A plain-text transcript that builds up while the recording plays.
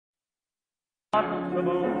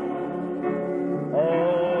possible.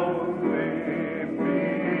 Only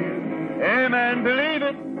believe. Amen. Believe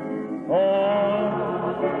it.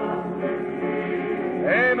 Only.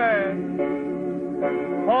 Amen.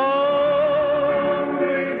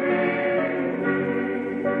 Only believe.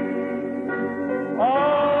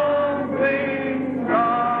 All things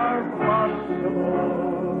are possible.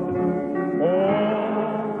 Only.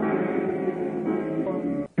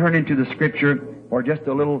 Turn into the Scripture for just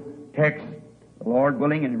a little text, the Lord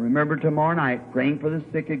willing, and remember tomorrow night, praying for the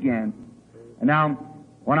sick again. And now,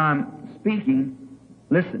 when I'm speaking,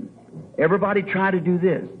 listen, everybody try to do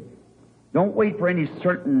this. Don't wait for any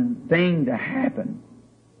certain thing to happen.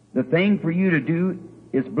 The thing for you to do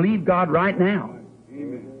is believe God right now.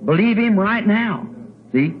 Amen. Believe Him right now.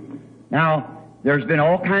 See? Now, there's been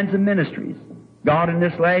all kinds of ministries. God in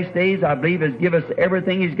this last days, I believe, has given us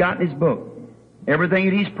everything He's got in His book. Everything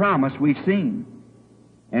that He's promised, we've seen.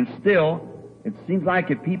 And still, it seems like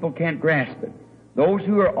if people can't grasp it, those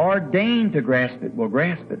who are ordained to grasp it will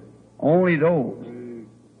grasp it. Only those.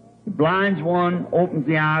 The blinds one opens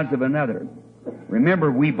the eyes of another.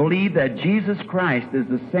 Remember, we believe that Jesus Christ is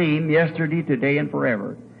the same yesterday, today, and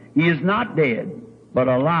forever. He is not dead, but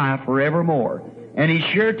alive forevermore. And He's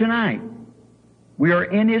here tonight. We are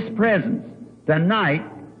in His presence tonight,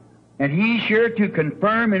 and He's sure to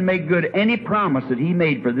confirm and make good any promise that He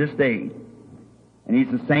made for this day. And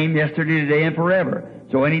He's the same yesterday, today, and forever.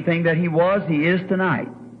 So anything that He was, He is tonight.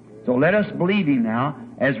 So let us believe Him now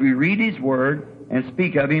as we read His Word and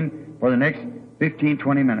speak of Him for the next 15,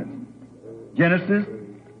 20 minutes. Genesis,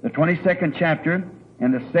 the 22nd chapter,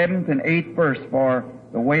 and the 7th and 8th verse for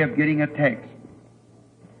the way of getting a text.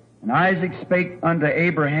 And Isaac spake unto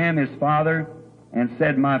Abraham his father, and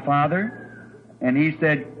said, My father. And he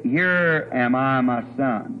said, Here am I, my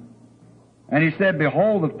son. And he said,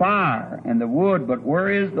 Behold the fire and the wood, but where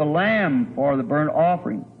is the lamb for the burnt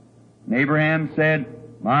offering? And Abraham said,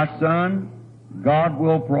 My son, God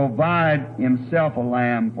will provide Himself a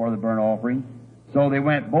lamb for the burnt offering. So they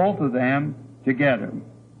went both of them together.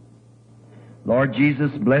 Lord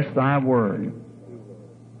Jesus, bless Thy word.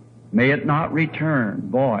 May it not return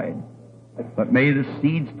void, but may the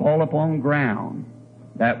seeds fall upon ground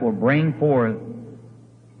that will bring forth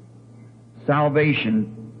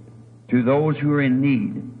salvation to those who are in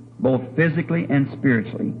need, both physically and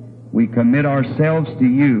spiritually. We commit ourselves to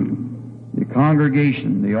You, the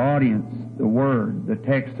congregation, the audience, the Word, the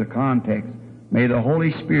text, the context. May the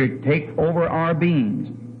Holy Spirit take over our beings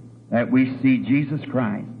that we see Jesus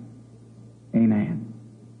Christ. Amen.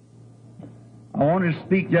 I want to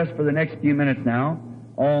speak just for the next few minutes now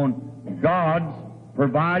on God's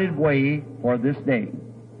provided way for this day.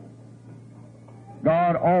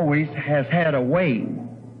 God always has had a way.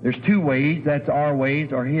 There's two ways. That's our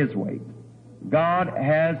ways or His ways. God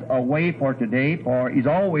has a way for today, for He's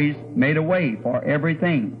always made a way for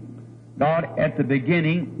everything. God at the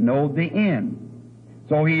beginning knowed the end.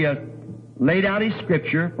 So He has laid out His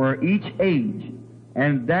Scripture for each age.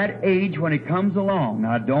 And that age, when it comes along,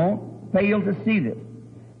 now don't fail to see this.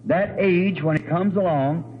 That age, when it comes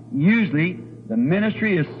along, usually the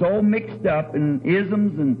ministry is so mixed up in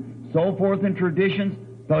isms and so forth and traditions,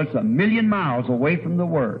 so it's 1,000,000 miles away from the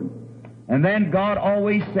Word. And then God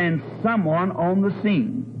always sends someone on the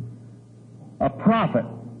scene, a prophet.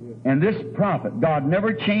 And this prophet, God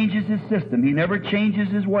never changes His system. He never changes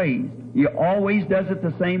His ways. He always does it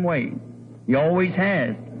the same way. He always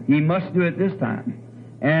has. He must do it this time.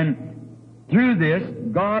 And through this,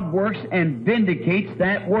 God works and vindicates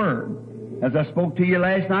that Word. As I spoke to you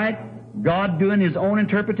last night, God doing His own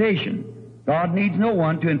interpretation. God needs no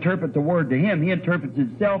one to interpret the Word to Him. He interprets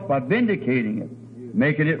Himself by vindicating it,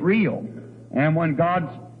 making it real. And when God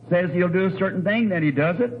says He'll do a certain thing, then He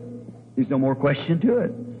does it. There's no more question to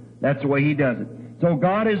it. That's the way He does it. So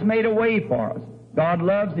God has made a way for us. God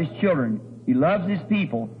loves His children. He loves His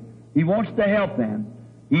people. He wants to help them.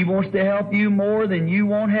 He wants to help you more than you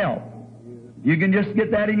want help. You can just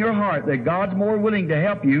get that in your heart, that God's more willing to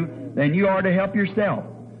help you than you are to help yourself.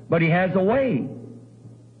 But He has a way.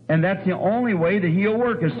 And that's the only way that He'll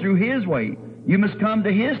work, is through His way. You must come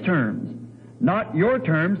to His terms. Not your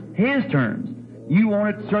terms, His terms. You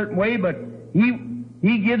want it a certain way, but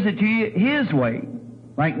He gives it to you His way.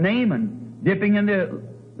 Like Naaman, dipping in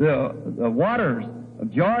the waters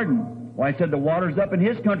of Jordan. Why, I said the waters up in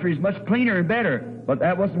his country is much cleaner and better. But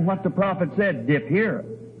that wasn't what the prophet said, dip here.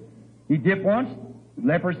 He dipped once,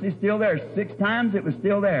 leprosy's still there. 6 times it was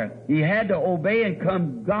still there. He had to obey and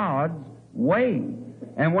come God's way.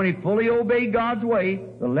 And when he fully obeyed God's way,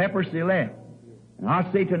 the leprosy left. And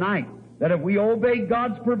I say tonight that if we obey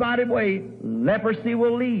God's provided way, leprosy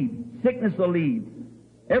will leave, sickness will leave,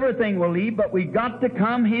 Everything will leave, but we got to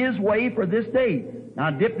come His way for this day. Now,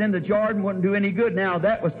 dipping in the Jordan wouldn't do any good now.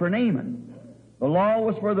 That was for Naaman. The law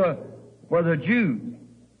was for the Jews.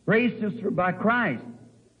 Grace is by Christ.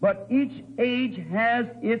 But each age has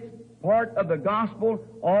its part of the gospel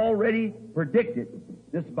already predicted.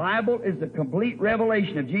 This Bible is the complete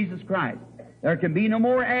revelation of Jesus Christ. There can be no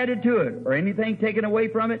more added to it or anything taken away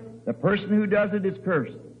from it. The person who does it is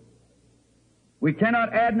cursed. We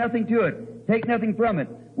cannot add nothing to it, take nothing from it.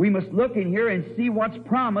 We must look in here and see what's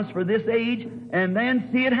promised for this age and then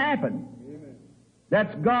see it happen. Amen.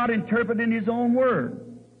 That's God interpreting His own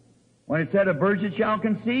Word. When it said a virgin shall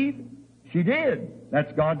conceive, she did.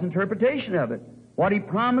 That's God's interpretation of it. What He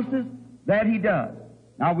promises, that He does.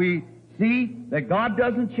 Now we see that God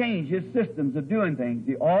doesn't change His systems of doing things.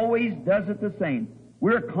 He always does it the same.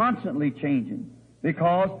 We're constantly changing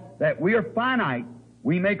because that we are finite.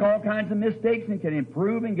 We make all kinds of mistakes and can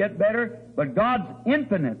improve and get better, but God's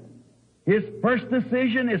infinite. His first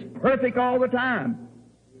decision is perfect all the time.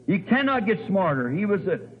 He cannot get smarter. He's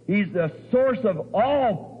the source of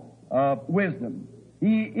all wisdom.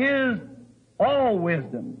 He is all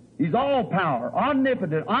wisdom. He's all power,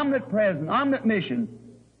 omnipotent, omnipresent, omniscient,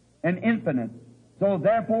 and infinite. So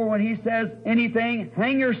therefore, when He says anything,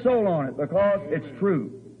 hang your soul on it because it's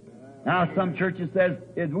true. Now, some churches says,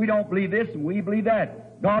 we don't believe this and we believe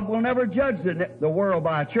that. God will never judge the world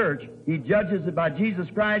by a church. He judges it by Jesus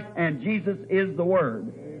Christ, and Jesus is the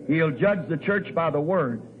Word. He'll judge the church by the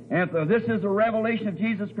Word. And if this is a revelation of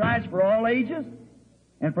Jesus Christ for all ages,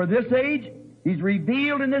 and for this age, He's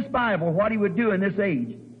revealed in this Bible what He would do in this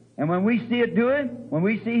age. And when we see it do it, when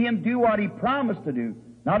we see Him do what He promised to do,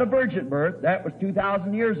 not a virgin birth, that was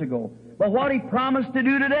 2,000 years ago, but what He promised to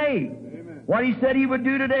do today, what He said He would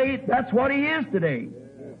do today, that's what He is today.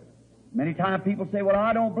 Many times people say, well,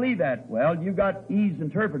 I don't believe that. Well, you've got Eve's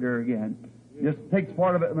interpreter again. Just takes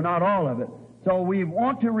part of it, but not all of it. So we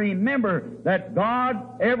want to remember that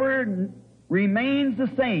God ever remains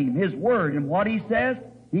the same. His Word and what He says,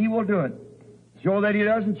 He will do it. Show that He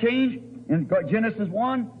doesn't change. In Genesis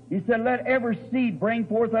 1, He said, let every seed bring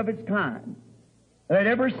forth of its kind. Let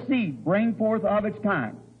every seed bring forth of its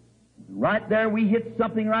kind. Right there, we hit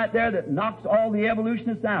something right there that knocks all the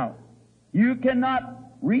evolutionists out. You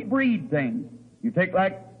cannot rebreed things. You take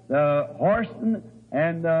like the horse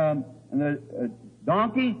and the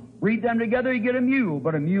donkey, breed them together, you get a mule.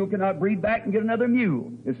 But a mule cannot breed back and get another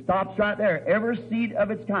mule. It stops right there. Every seed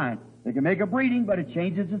of its kind. They can make a breeding, but it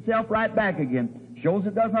changes itself right back again. Shows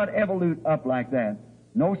it does not evolute up like that.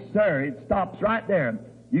 No, sir. It stops right there.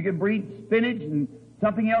 You can breed spinach and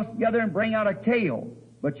something else together and bring out a kale.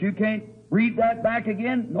 But you can't breed that back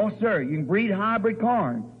again? No, sir. You can breed hybrid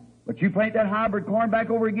corn. But you plant that hybrid corn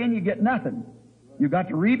back over again, you get nothing. You've got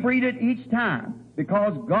to rebreed it each time.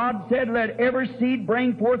 Because God said, let every seed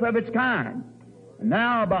bring forth of its kind. And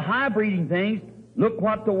now, by hybriding things, look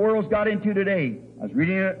what the world's got into today. I was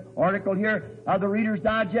reading an article here out of the Reader's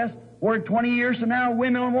Digest, where 20 years from now,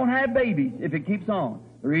 women won't have babies if it keeps on.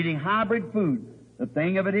 They're eating hybrid food. The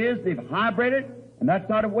thing of it is, they've hybrid it, and that's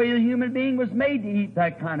not the way the human being was made to eat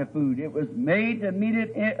that kind of food. It was made to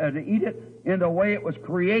eat it in the way it was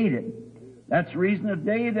created. That's the reason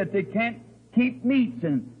today that they can't keep meats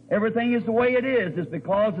and everything is the way it is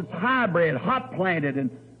because it's hybrid, hot planted,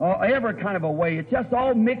 and every kind of a way. It's just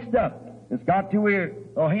all mixed up. It's got to where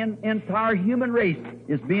the entire human race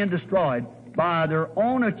is being destroyed by their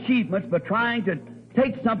own achievements, but trying to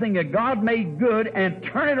take something that God made good and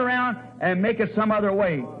turn it around and make it some other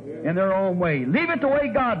way, in their own way. Leave it the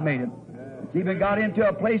way God made it. It's even got into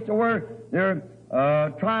a place to where they're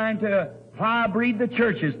trying to hybrid the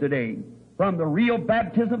churches today, from the real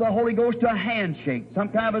baptism of the Holy Ghost to a handshake, some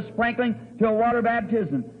kind of a sprinkling to a water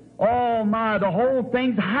baptism. Oh my, the whole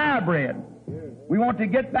thing's hybrid. We want to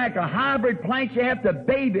get back a hybrid plant. You have to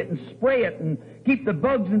bathe it and spray it and keep the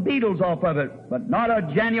bugs and beetles off of it, but not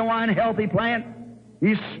a genuine healthy plant.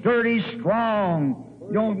 He's sturdy, strong.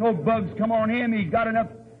 No bugs come on him. He's got enough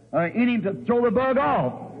in him to throw the bug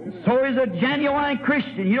off. So is a genuine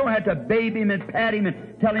Christian. You don't have to babe him and pat him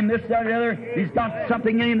and tell him this, that, or the other. He's got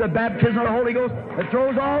something in him, the baptism of the Holy Ghost, that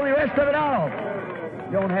throws all the rest of it off.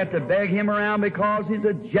 You don't have to beg him around because he's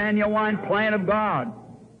a genuine plant of God.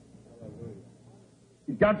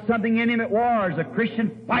 He's got something in him at wars. A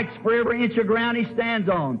Christian fights for every inch of ground he stands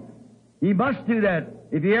on. He must do that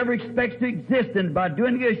if he ever expects to exist, and by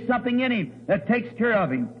doing it, there's something in him that takes care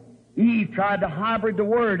of him. Eve tried to hybrid the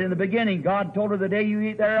Word in the beginning. God told her, the day you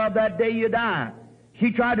eat thereof, that day you die.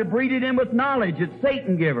 She tried to breed it in with knowledge that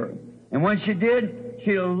Satan gave her. And when she did,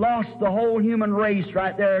 she lost the whole human race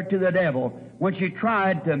right there to the devil. When she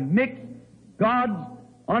tried to mix God's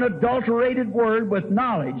unadulterated Word with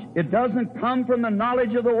knowledge. It doesn't come from the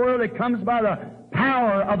knowledge of the world. It comes by the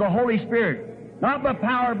power of the Holy Spirit. Not by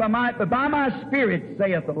power, by might, but by my Spirit,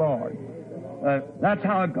 saith the Lord. That's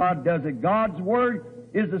how God does it. God's Word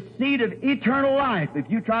is the seed of eternal life. If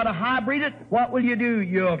you try to hybrid it, what will you do?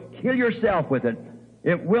 You'll kill yourself with it.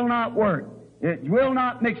 It will not work. It will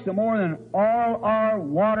not mix no more than all our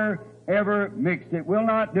water ever mixed. It will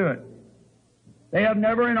not do it. They have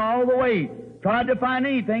never in all the way tried to find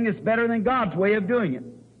anything that's better than God's way of doing it.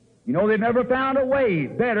 You know, they've never found a way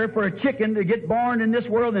better for a chicken to get born in this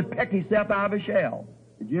world than peck himself out of a shell.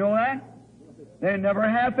 Did you know that? They never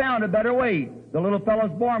have found a better way. The little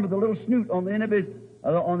fellow's born with a little snoot on the end of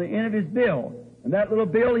his bill. And that little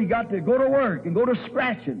bill, he got to go to work and go to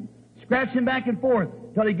scratching back and forth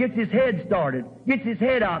till he gets his head started, gets his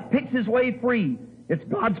head out, picks his way free. It's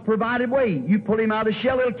God's provided way. You pull him out of the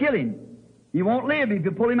shell, it'll kill him. He won't live if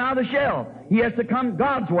you pull him out of the shell. He has to come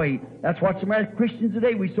God's way. That's what's the matter with Christians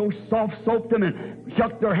today. We so soft-soaped them and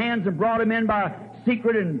shucked their hands and brought them in by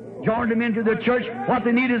secret and joined them into the church. What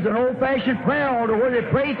they need is an old-fashioned prayer altar where they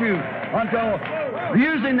pray through until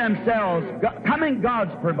using themselves, coming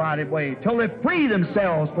God's provided way, till they free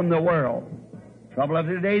themselves from the world. Trouble of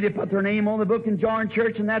today, they put their name on the book and join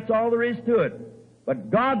church, and that's all there is to it. But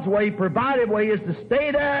God's way, provided way, is to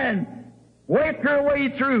stay there and work your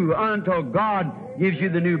way through until God gives you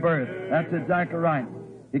the new birth. That's exactly right.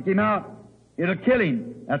 Kick him out, it'll kill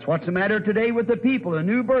him. That's what's the matter today with the people. A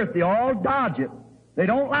new birth, they all dodge it. They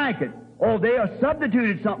don't like it. Oh, they have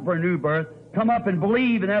substituted something for a new birth. Come up and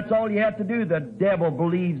believe, and that's all you have to do. The devil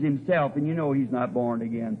believes himself, and you know he's not born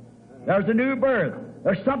again. There's a new birth.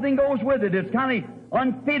 There's something goes with it. It's kind of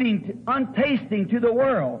unfitting, untasting to the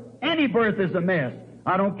world. Any birth is a mess.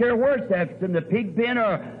 I don't care where it's at. If it's in the pig pen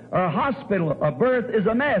or a hospital, a birth is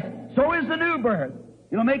a mess. So is the new birth.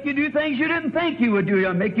 It'll make you do things you didn't think you would do.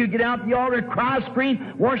 It'll make you get out the altar, cry,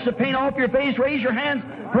 scream, wash the paint off your face, raise your hands,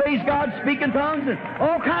 praise God, speak in tongues, and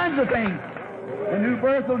all kinds of things. The new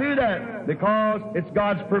birth will do that because it's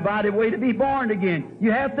God's provided way to be born again.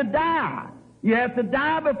 You have to die. You have to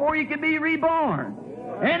die before you can be reborn.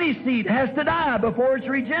 Any seed has to die before it's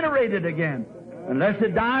regenerated again. Unless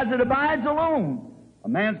it dies, it abides alone. A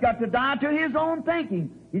man's got to die to his own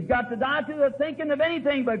thinking. He's got to die to the thinking of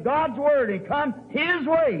anything but God's Word and come His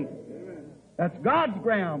way. That's God's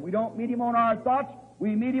ground. We don't meet Him on our thoughts.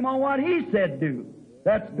 We meet Him on what He said do.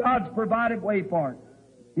 That's God's provided way for it.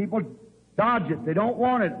 People dodge it. They don't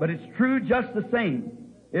want it, but it's true just the same.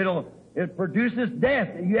 It produces death.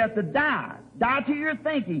 You have to die. Die to your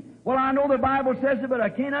thinking. Well, I know the Bible says it, but I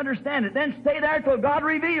can't understand it. Then stay there till God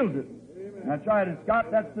reveals it. Amen. That's right. It's got,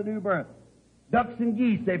 that's the new birth. Ducks and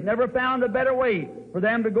geese, they've never found a better way for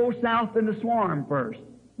them to go south than to swarm first.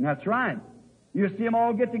 And that's right. You see them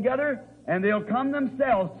all get together, and they'll come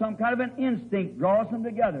themselves. Some kind of an instinct draws them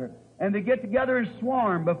together. And they get together and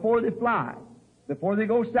swarm before they fly, before they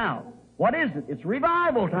go south. What is it? It's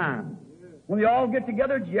revival time. When they all get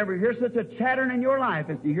together, did you ever hear such a chattering in your life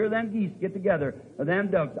as you hear them geese get together, or them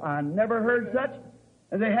ducks? I never heard such.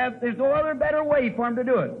 And there's no other better way for them to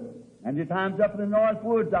do it. And the times up in the North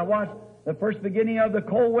Woods, I watched the first beginning of the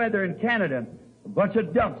cold weather in Canada. A bunch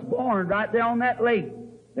of ducks born right there on that lake.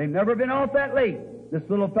 They've never been off that lake. This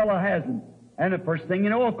little fellow hasn't. And the first thing you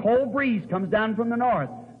know, a cold breeze comes down from the north.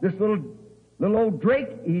 This little old drake,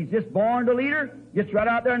 he's just born to leader, gets right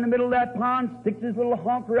out there in the middle of that pond, sticks his little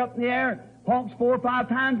honker up in the air, honks 4 or 5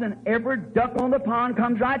 times, and every duck on the pond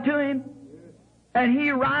comes right to him. And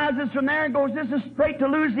he rises from there and goes, this is straight to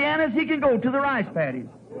Louisiana as he can go, to the rice paddies.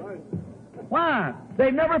 Why?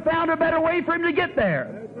 They've never found a better way for him to get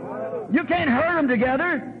there. You can't herd them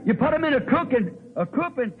together. You put them in a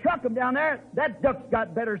coop and truck them down there. That duck's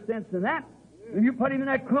got better sense than that. If you put him in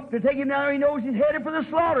that coop to take him down there, he knows he's headed for the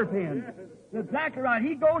slaughter pen. That's exactly right.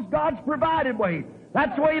 He goes God's provided way.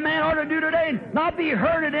 That's the way a man ought to do today. Not be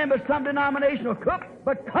herded in by some denominational coop,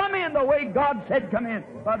 but come in the way God said come in,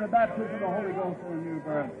 by the baptism of the Holy Ghost and the new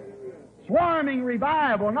birth. Swarming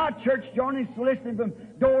revival, not church journeys soliciting from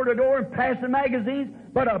door to door and passing magazines,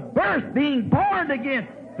 but a birth being born again,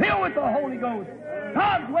 filled with the Holy Ghost.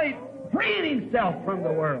 God's way, freeing himself from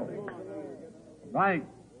the world. Right?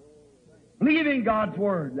 Believing God's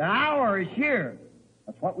Word. The hour is here.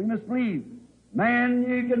 That's what we must believe. Man,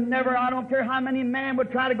 you can never, I don't care how many men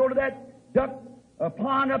would try to go to that duck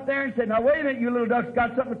pond up there and say, now wait a minute, you little duck's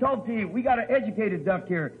got something to talk to you. We got an educated duck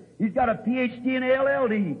here. He's got a PhD and a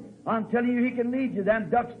LLD. I'm telling you, he can lead you.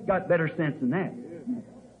 Them ducks got better sense than that.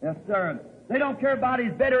 Yes, sir. They don't care about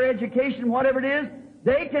his better education, whatever it is.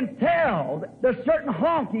 They can tell the certain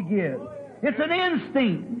honk he gives. It's an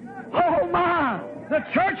instinct. Oh, my! The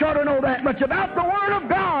church ought to know that much about the Word of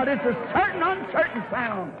God. It's a certain, uncertain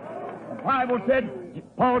sound. The Bible said,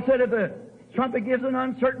 Paul said, if the trumpet gives an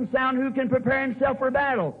uncertain sound, who can prepare himself for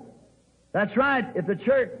battle? That's right. If the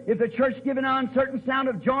church given an uncertain sound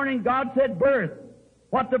of joining, God said birth.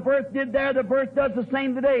 What the birth did there, the birth does the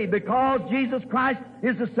same today, because Jesus Christ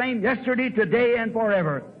is the same yesterday, today, and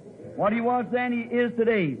forever. What He was then, He is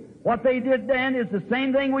today. What they did then is the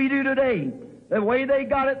same thing we do today. The way they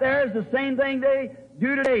got it there is the same thing they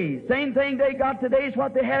do today. Same thing they got today is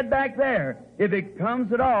what they had back there. If it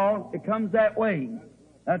comes at all, it comes that way.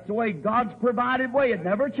 That's the way God's provided way. It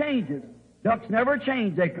never changes. Ducks never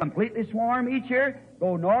change. They completely swarm each year,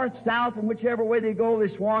 go north, south, and whichever way they go,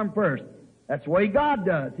 they swarm first. That's the way God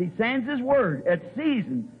does. He sends His Word at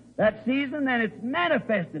season. That season, then it's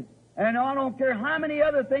manifested. And I don't care how many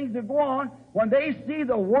other things that go on, when they see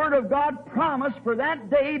the Word of God promised for that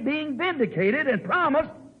day being vindicated and promised,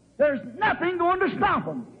 there's nothing going to stop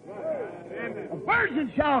them. A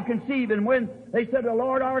virgin shall conceive, and when they said, the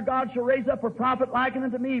Lord our God shall raise up a prophet like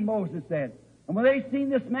unto me, Moses said. And when they seen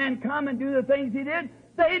this man come and do the things he did,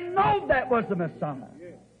 they know that was the Messiah.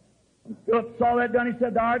 When Philip saw that done, he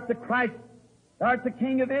said, thou art the Christ, thou art the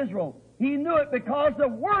King of Israel. He knew it because the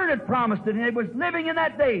Word had promised it, and it was living in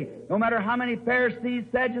that day. No matter how many Pharisees,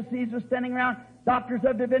 Sadducees were standing around, doctors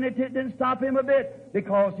of divinity, it didn't stop him a bit,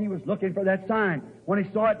 because he was looking for that sign. When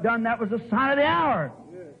he saw it done, that was a sign of the hour.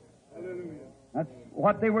 That's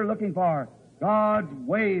what they were looking for. God's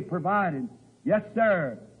way provided. Yes,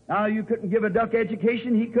 sir. Now, you couldn't give a duck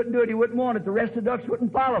education. He couldn't do it. He wouldn't want it. The rest of the ducks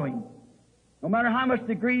wouldn't follow him. No matter how much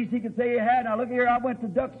degrees he could say he had. Now, look here, I went to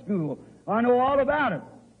duck school. I know all about it.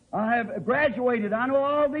 I have graduated. I know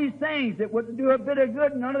all these things. It wouldn't do a bit of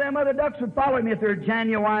good. None of them other ducks would follow me if they're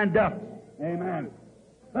genuine ducks. Amen.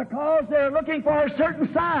 Because they're looking for a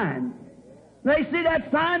certain sign. They see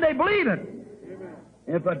that sign, they believe it. Amen.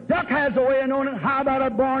 If a duck has a way of knowing it, how about a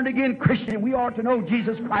born-again Christian? We ought to know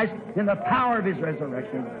Jesus Christ in the power of His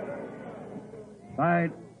resurrection.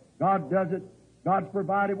 Right? God does it. God's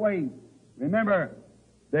provided way. Remember,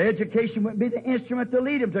 the education would be the instrument to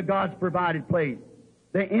lead them to God's provided place.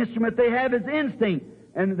 The instrument they have is instinct.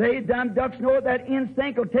 And them ducks know that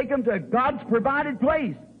instinct will take them to God's provided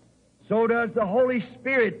place. So does the Holy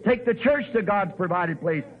Spirit take the church to God's provided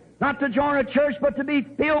place. Not to join a church, but to be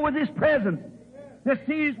filled with His presence. To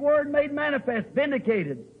see His Word made manifest,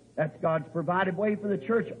 vindicated. That's God's provided way for the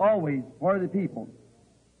church always, for the people.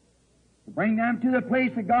 To bring them to the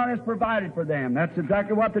place that God has provided for them. That's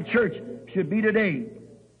exactly what the church should be today.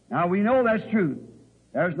 Now, we know that's true.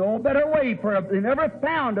 There's no better way they never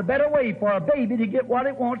found a better way for a baby to get what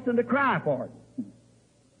it wants than to cry for it.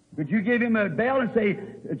 Could you give him a bell and say,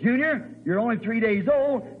 Junior, you're only 3 days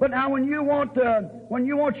old, but now when you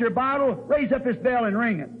want your bottle, raise up this bell and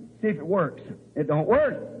ring it. See if it works. It don't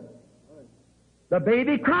work. The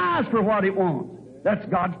baby cries for what it wants. That's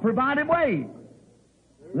God's provided way.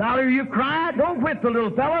 Louder you cry, don't whip the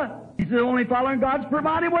little fella. He's only following God's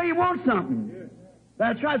provided way. He wants something.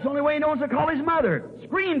 That's right. It's the only way he knows to call his mother.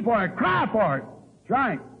 Scream for it. Cry for it. That's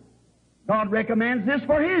right. God recommends this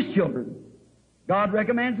for His children. God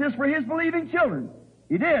recommends this for His believing children.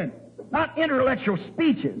 He did. Not intellectual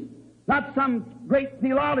speeches. Not some great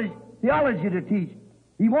theology to teach.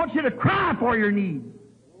 He wants you to cry for your needs.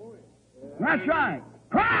 That's right.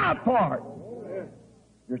 Cry out for it.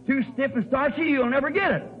 If you're too stiff and starchy, you'll never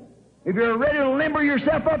get it. If you're ready to limber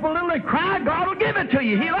yourself up a little and cry, God will give it to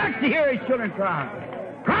you. He likes to hear His children cry.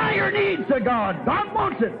 Cry your needs to God. God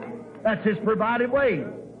wants it. That's His provided way.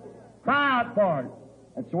 Cry out for it.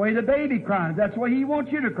 That's the way the baby cries. That's the way He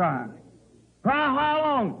wants you to cry. Cry how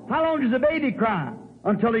long? How long does the baby cry?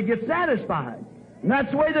 Until he gets satisfied. And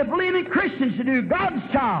that's the way the believing Christian should do. God's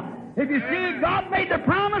child. If you see God made the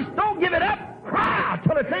promise, don't give it up. Cry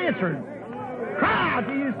till it's answered. Cry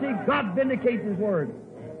till you see God vindicates His Word.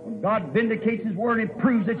 When God vindicates His Word and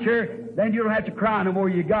proves it then you don't have to cry no more.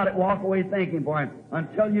 You got it. Walk away thanking for Him.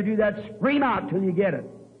 Until you do that, scream out till you get it.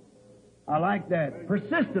 I like that.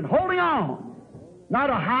 Persistent, holding on. Not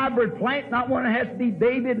a hybrid plant, not one that has to be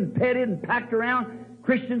babied and petted and packed around.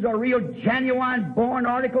 Christians are real, genuine, born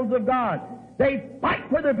articles of God. They fight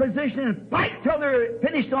for their position and fight till they're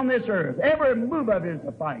finished on this earth. Every move of it is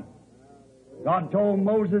a fight. God told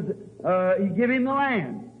Moses, He gave him the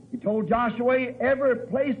land. He told Joshua, every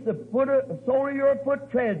place the sole of your foot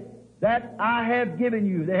treads, that I have given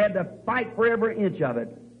you. They had to fight for every inch of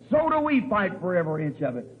it. So do we fight for every inch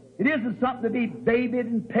of it. It isn't something to be babied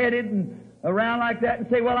and petted and around like that and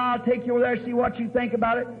say, well, I'll take you over there, see what you think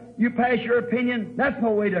about it. You pass your opinion. That's no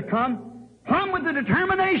way to come. Come with the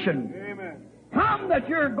determination. Amen. Come that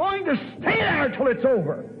you're going to stay there till it's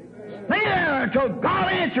over. Stay there until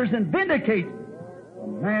God answers and vindicates. A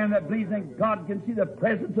man that believes in God can see the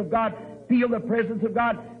presence of God, feel the presence of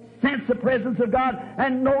God, sense the presence of God,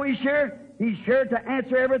 and know He's sure to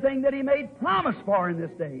answer everything that He made promise for in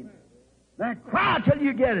this day. Now cry till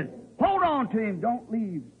you get it. Hold on to Him. Don't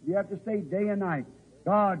leave. You have to stay day and night.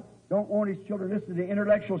 God don't want His children to listen to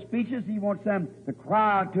intellectual speeches. He wants them to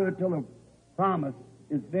cry to it till the promise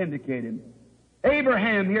is vindicated.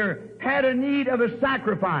 Abraham here had a need of a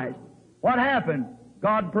sacrifice. What happened?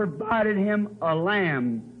 God provided him a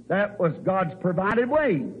lamb. That was God's provided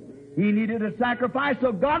way. He needed a sacrifice,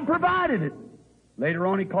 so God provided it. Later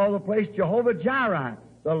on, He called the place Jehovah Jireh.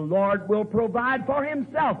 The Lord will provide for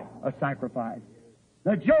Himself a sacrifice.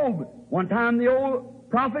 Now, Job, one time the old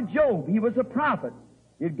prophet Job, he was a prophet.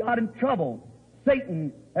 He had got in trouble.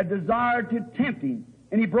 Satan had desired to tempt him,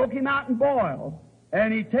 and he broke him out in boils.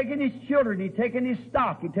 And he'd taken his children, he'd taken his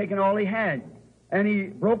stock, he'd taken all he had, and he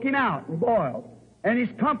broke him out in boils. And his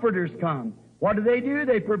comforters come. What did they do?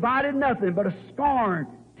 They provided nothing but a scorn,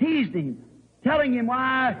 teased him, telling him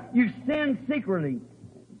why you sinned secretly.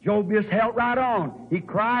 Job just held right on. He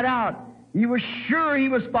cried out. He was sure he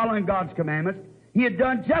was following God's commandments. He had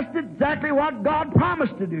done just exactly what God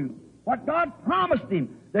promised to do. What God promised him,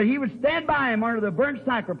 that He would stand by him under the burnt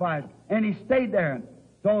sacrifice. And he stayed there.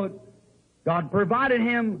 So God provided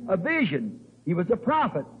him a vision. He was a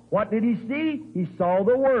prophet. What did he see? He saw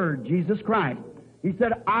the Word, Jesus Christ. He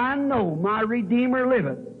said, I know my Redeemer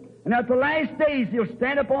liveth, and at the last days He'll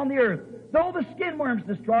stand upon the earth. Though the skin worms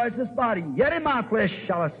destroys this body, yet in my flesh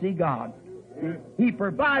shall I see God. He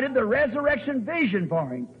provided the resurrection vision for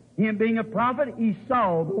him. Him being a prophet, he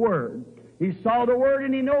saw the Word. He saw the Word,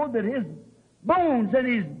 and he knew that his bones and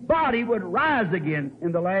his body would rise again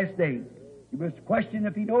in the last days. He was questioning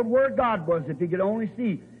if he knew where God was, if he could only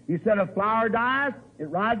see. He said, a flower dies, it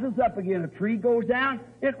rises up again. A tree goes down,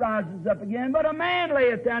 it rises up again. But a man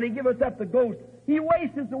layeth down, he giveth up the ghost. He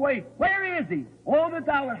wasteth away. Where is he? Oh, that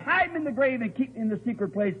thou would hide him in the grave and keep him in the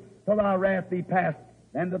secret place till thy wrath be past.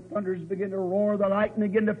 Then the thunders begin to roar, the lightning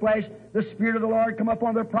begin to flash. The Spirit of the Lord come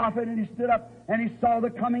upon the prophet, and he stood up, and he saw the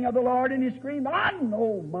coming of the Lord, and he screamed, I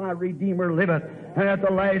know my Redeemer liveth, and at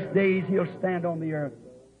the last days He'll stand on the earth.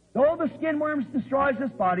 Though the skin worms destroys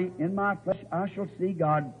this body, in my flesh I shall see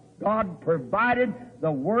God. God provided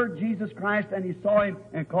the Word, Jesus Christ, and he saw Him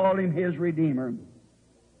and called Him His Redeemer.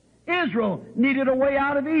 Israel needed a way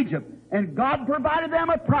out of Egypt, and God provided them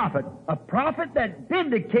a prophet that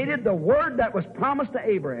vindicated the Word that was promised to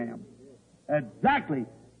Abraham. Exactly.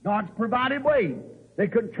 God's provided way. They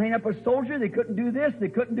couldn't train up a soldier. They couldn't do this. They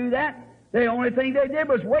couldn't do that. The only thing they did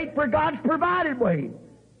was wait for God's provided way.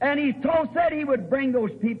 And He said He would bring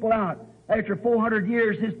those people out. After 400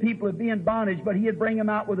 years, His people would be in bondage, but He'd bring them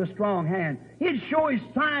out with a strong hand. He'd show His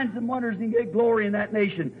signs and wonders and get glory in that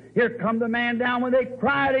nation. Here come the man down when they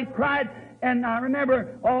cried, and I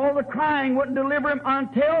remember all the crying wouldn't deliver him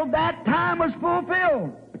until that time was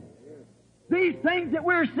fulfilled. These things that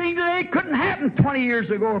we're seeing today couldn't happen 20 years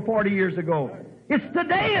ago or 40 years ago. It's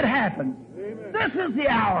today it happens. This is the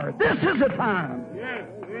hour. This is the time. Yes.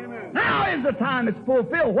 Amen. Now is the time it's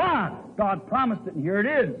fulfilled. Why? God promised it, and here it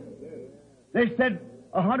is. They said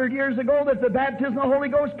 100 years ago that the baptism of the Holy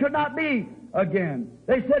Ghost could not be again.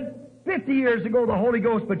 They said 50 years ago the Holy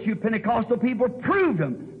Ghost, but you Pentecostal people proved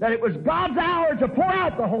them that it was God's hour to pour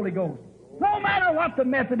out the Holy Ghost. No matter what the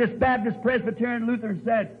Methodist, Baptist, Presbyterian, Lutheran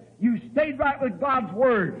said, you stayed right with God's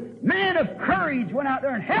Word. Men of courage went out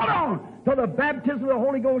there and held on till the baptism of the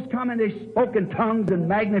Holy Ghost come, and they spoke in tongues and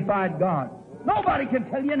magnified God. Nobody can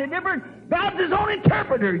tell you any different. God's His own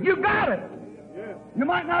interpreter. You got it. You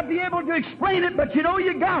might not be able to explain it, but you know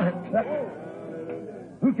you got it.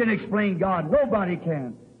 Who can explain God? Nobody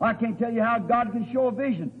can. I can't tell you how God can show a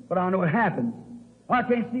vision, but I know it happens. I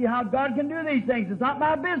can't see how God can do these things. It's not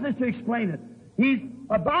my business to explain it. He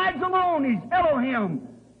abides alone. He's Elohim,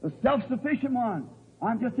 the self-sufficient one.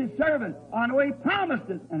 I'm just His servant. I know He promised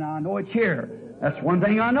it, and I know it's here. That's one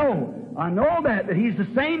thing I know. I know that He's the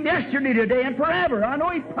same yesterday, today, and forever. I know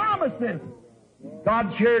He promised this.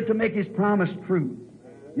 God's here to make His promise true.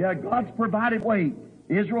 Yeah, God's provided way.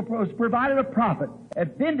 Israel was provided a prophet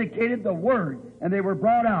that vindicated the Word, and they were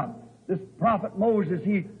brought out. This prophet Moses,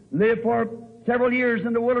 he lived for several years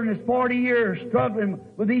in the wilderness, 40 years, struggling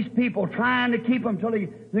with these people, trying to keep them till to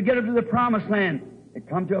get them to the promised land. It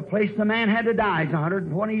come to a place the man had to die. He's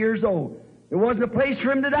 120 years old. There wasn't a place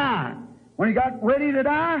for him to die. When he got ready to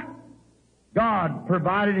die, God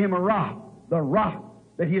provided him a rock, the rock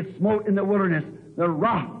that he had smote in the wilderness, the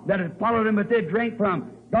rock that had followed him that they drank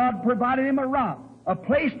from. God provided him a rock, a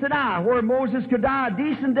place to die where Moses could die a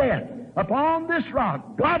decent death. upon this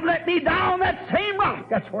rock. God let me die on that same rock.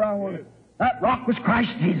 That's where I wanted. That rock was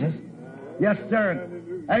Christ Jesus. Yes, sir.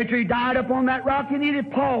 After he died upon that rock, he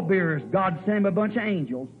needed pallbearers. God sent him a bunch of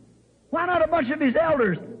angels. Why not a bunch of his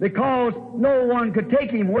elders? Because no one could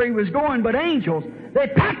take him where he was going but angels. They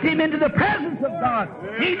packed him into the presence of God.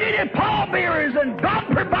 He needed pallbearers, and God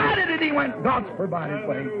provided it. He went God's provided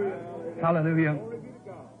way. Hallelujah.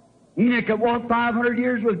 Enoch had walked 500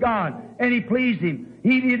 years with God, and he pleased him.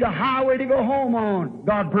 He needed a highway to go home on.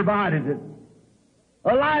 God provided it.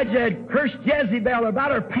 Elijah had cursed Jezebel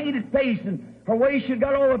about her painted face and her way she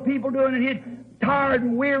got all the people doing, and he'd tired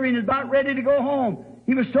and weary and about ready to go home.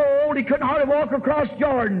 He was so old he couldn't hardly walk across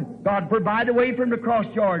Jordan. God provided a way for him to cross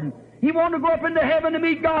Jordan. He wanted to go up into heaven to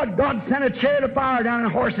meet God. God sent a chariot of fire down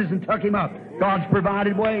on horses and took him up. God's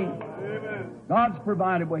provided way. God's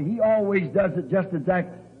provided way. He always does it just exact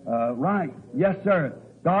right. Yes, sir.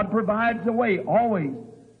 God provides the way, always.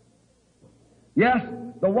 Yes,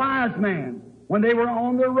 the wise man, when they were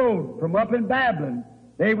on their road from up in Babylon,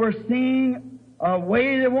 they were seeing a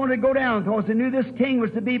way they wanted to go down because they knew this king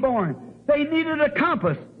was to be born. They needed a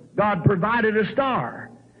compass. God provided a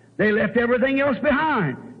star. They left everything else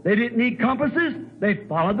behind. They didn't need compasses. They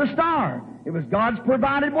followed the star. It was God's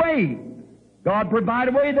provided way. God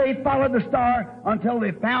provided a way. They followed the star until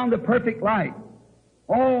they found the perfect light.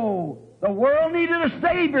 Oh, the world needed a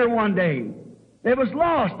Savior one day. It was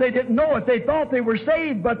lost. They didn't know it. They thought they were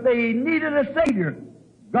saved, but they needed a Savior.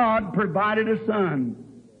 God provided a Son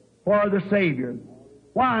for the Savior.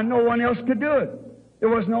 Why? No one else could do it. There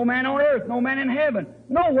was no man on earth, no man in heaven.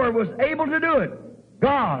 Nowhere was able to do it.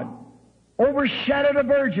 God overshadowed a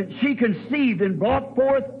virgin. She conceived and brought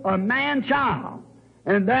forth a man-child.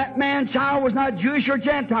 And that man-child was not Jewish or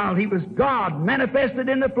Gentile. He was God manifested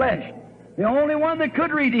in the flesh. The only one that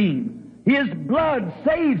could redeem. His blood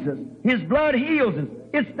saves us. His blood heals us.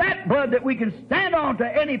 It's that blood that we can stand on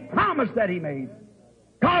to any promise that He made.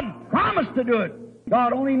 God promised to do it.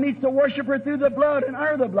 God only meets the worshiper through the blood and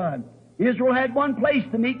under the blood. Israel had one place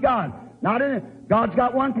to meet God. Not in it. God's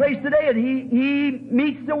got one place today, and He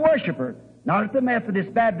meets the worshiper. Not at the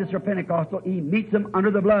Methodist, Baptist, or Pentecostal. He meets them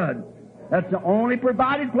under the blood. That's the only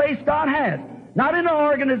provided place God has. Not in an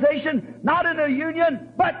organization, not in a union,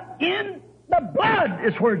 but in the blood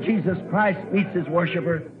is where Jesus Christ meets His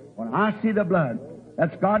worshiper. When I see the blood,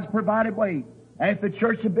 that's God's provided way. After the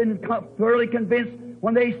church had been thoroughly convinced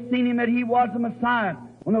when they seen Him that He was the Messiah,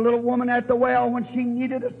 when the little woman at the well, when she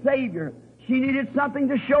needed a Savior, she needed something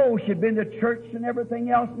to show. She'd been to church and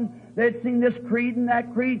everything else, and they'd seen this creed and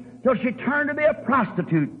that creed, till she turned to be a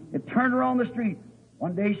prostitute. It turned her on the street.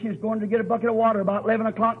 One day she was going to get a bucket of water about 11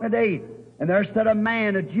 o'clock in the day, and there stood a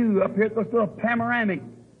man, a Jew, up here at this little panoramic.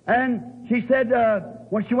 And she said,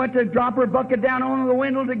 when she went to drop her bucket down on the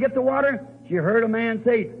window to get the water, she heard a man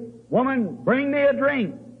say, "Woman, bring me a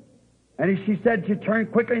drink." And she said she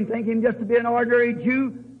turned quickly and thinking him just to be an ordinary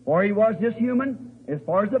Jew, for he was just human. As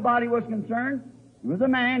far as the body was concerned, he was a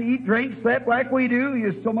man, eat, drink, slept like we do. He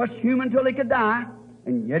was so much human till he could die,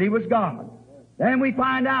 and yet he was God. Then we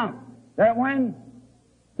find out that when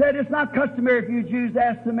said it's not customary for you Jews to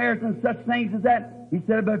ask Samaritans such things as that. He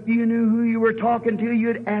said, but if you knew who you were talking to,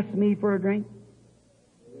 you'd ask me for a drink.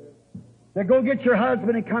 Said, go get your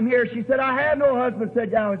husband and come here. She said, I have no husband.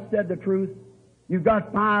 Said, yeah, I said the truth. You've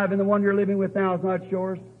got 5, and the one you're living with now is not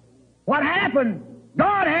yours. What happened?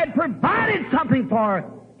 God had provided something for her.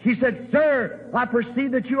 She said, sir, I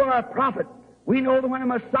perceive that you are a prophet. We know that when the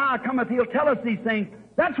Messiah cometh, He'll tell us these things.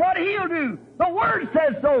 That's what He'll do. The Word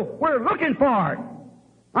says so. We're looking for it.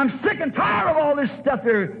 I'm sick and tired of all this stuff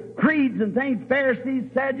there, creeds and things, Pharisees,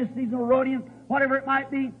 Sadducees, Herodians, whatever it might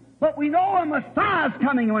be. But we know a Messiah's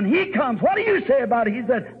coming. When He comes, what do you say about it? He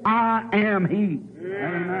said, I am He.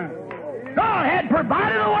 Amen. God had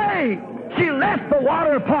provided a way. She left the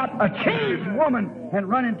water pot, a changed woman, and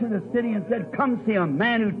run into the city and said, come see a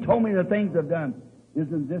man who told me the things I've done.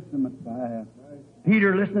 Isn't this the Messiah?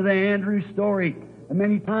 Peter listened to Andrew's story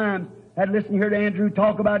many times. Had listened here to Andrew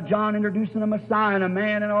talk about John introducing a Messiah and a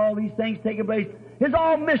man and all these things taking place. It's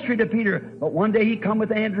all mystery to Peter. But one day he come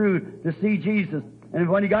with Andrew to see Jesus. And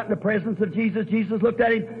when he got in the presence of Jesus, Jesus looked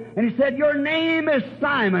at him and He said, your name is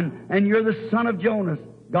Simon, and you're the son of Jonas.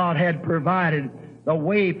 God had provided the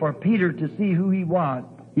way for Peter to see who he was.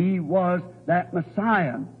 He was that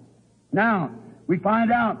Messiah. Now, we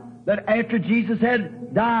find out that after Jesus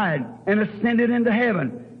had died and ascended into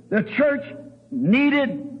heaven, the church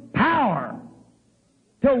needed power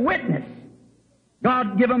to witness.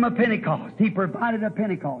 God give them a Pentecost. He provided a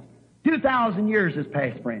Pentecost. 2,000 years has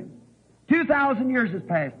passed, friends. 2,000 years has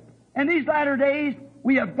passed. And these latter days,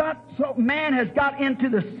 we have got, so man has got into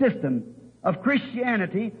the system of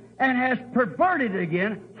Christianity, and has perverted it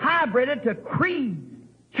again, hybrided to creeds,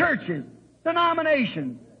 churches,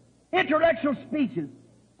 denominations, intellectual speeches,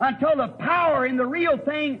 until the power in the real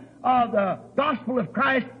thing of the gospel of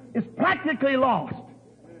Christ is practically lost.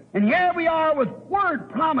 And here we are with word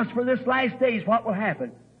promise for this last days, what will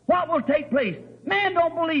happen, what will take place. Man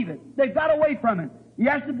don't believe it. They've got away from it.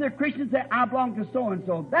 Yes, if they're Christians, say, I belong to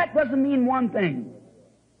so-and-so. That doesn't mean one thing.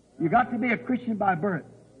 You got to be a Christian by birth.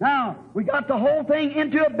 Now, we got the whole thing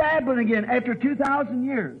into a Babylon again after 2,000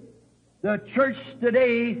 years. The church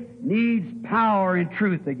today needs power and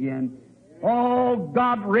truth again. Oh,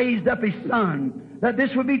 God raised up His Son that this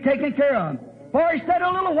would be taken care of. For He said,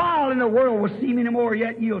 a little while and the world will see me no more,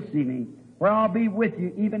 yet you'll see me. For I'll be with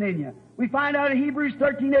you, even in you. We find out in Hebrews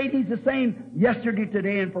 13:8 He's the same yesterday,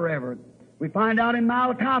 today, and forever. We find out in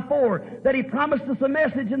Malachi 4 that He promised us a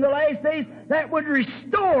message in the last days that would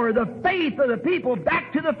restore the faith of the people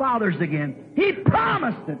back to the fathers again. He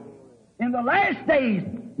promised it. In the last days,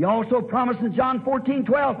 He also promised in John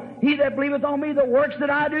 14:12, He that believeth on me, the works that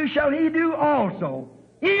I do shall he do also.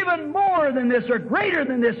 Even more than this, or greater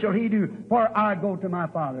than this shall he do, for I go to my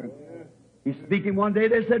Father. He's speaking one day,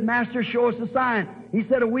 they said, Master, show us a sign. He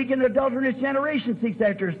said, a weak and adulterous generation seeks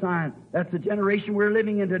after a sign. That's the generation we're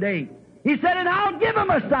living in today. He said, and I'll give them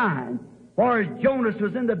a sign. For as Jonas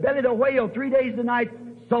was in the belly of the whale 3 days and night,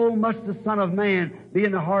 so must the Son of Man be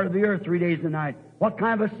in the heart of the earth 3 days and night. What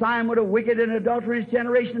kind of a sign would a wicked and adulterous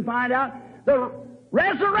generation find out? The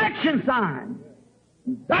resurrection sign.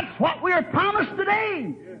 That's what we're promised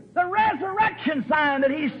today. The resurrection sign that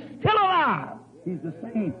He's still alive. He's the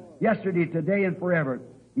same yesterday, today, and forever.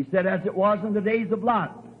 He said, as it was in the days of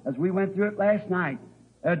Lot, as we went through it last night,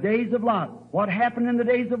 days of Lot. What happened in the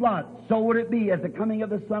days of Lot, so would it be at the coming of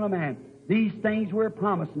the Son of Man. These things were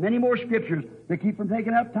promised. Many more scriptures to keep from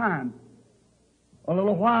taking up time. A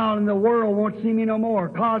little while and the world won't see me no more.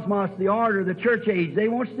 Cosmos, the order, the church age, they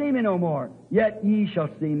won't see me no more. Yet ye shall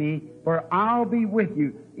see me, for I'll be with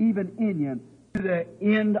you, even in you, to the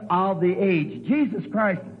end of the age. Jesus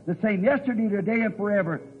Christ, the same yesterday, today, and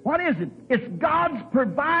forever. What is it? It's God's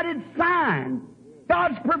provided sign.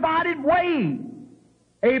 God's provided way.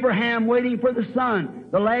 Abraham waiting for the son.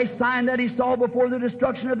 The last sign that he saw before the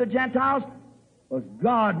destruction of the Gentiles was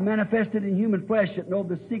God manifested in human flesh that knowed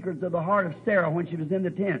the secrets of the heart of Sarah when she was in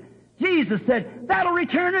the tent. Jesus said, that'll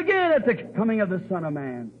return again at the coming of the Son of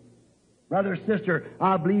Man. Brother, sister,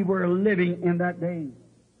 I believe we're living in that day.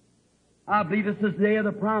 I believe this is the day of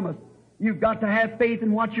the promise. You've got to have faith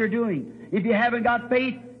in what you're doing. If you haven't got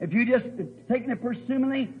faith, if you just taking it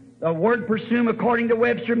presumably, the word presume, according to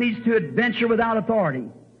Webster, means to adventure without authority.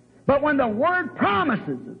 But when the Word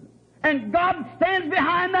promises it, and God stands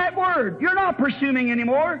behind that Word, you're not presuming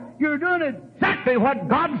anymore. You're doing exactly what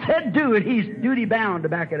God said do, and He's duty-bound to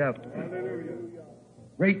back it up.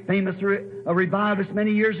 Great famous revivalist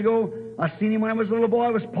many years ago. I seen him when I was a little boy.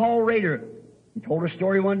 It was Paul Rader. He told a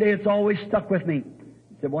story one day. It's always stuck with me.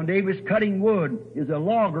 He said one day he was cutting wood. He was a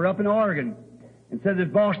logger up in Oregon. And said his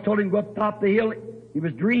boss told him to go up top the hill. He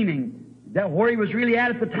was dreaming. That where he was really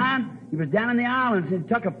at the time, he was down in the islands and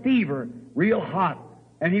took a fever, real hot,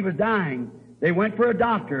 and he was dying. They went for a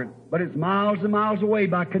doctor, but it's miles and miles away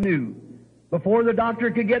by canoe. Before the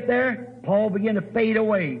doctor could get there, Paul began to fade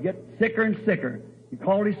away, get sicker and sicker. He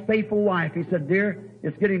called his faithful wife. He said, dear,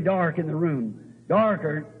 it's getting dark in the room.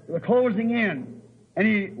 Darker, we're closing in. And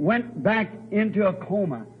he went back into a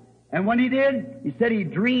coma. And when he did, he said he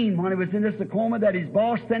dreamed when he was in this coma that his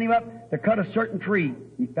boss sent him up to cut a certain tree.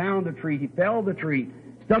 He found the tree. He felled the tree,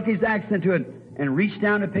 stuck his axe into it, and reached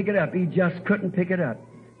down to pick it up. He just couldn't pick it up.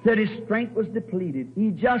 Said his strength was depleted.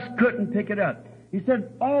 He just couldn't pick it up. He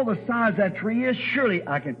said, all the size that tree is, surely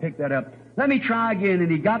I can pick that up. Let me try again. And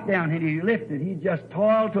he got down and he lifted. He just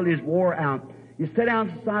toiled till he was wore out. He sat down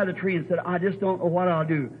to the side of the tree and said, I just don't know what I'll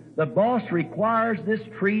do. The boss requires this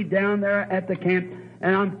tree down there at the camp,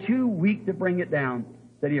 and I'm too weak to bring it down.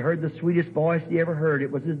 Said he heard the sweetest voice he ever heard.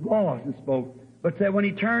 It was his boss that spoke. But said when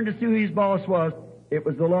he turned to see who his boss was, it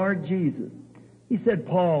was the Lord Jesus. He said,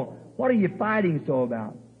 Paul, what are you fighting so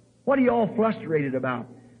about? What are you all frustrated about?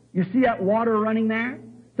 You see that water running there?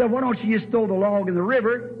 So why don't you just throw the log in the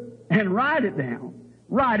river and ride it down?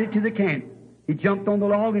 Ride it to the camp. He jumped on the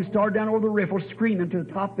log and started down over the riffle, screaming to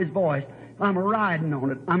the top of his voice, I'm a-riding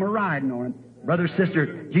on it. I'm a-riding on it. Brother,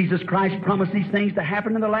 sister, Jesus Christ promised these things to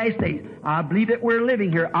happen in the last days. I believe that we're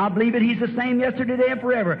living here. I believe that He's the same yesterday, today, and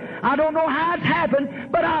forever. I don't know how it's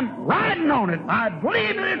happened, but I'm riding on it. I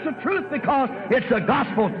believe that it's the truth because it's the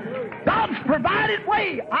gospel. God's provided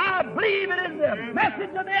way. I believe it is the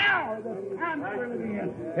message of the hour. The time that we're living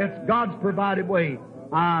in. It's God's provided way.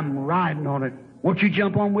 I'm riding on it. Won't you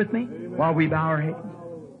jump on with me while we bow our heads?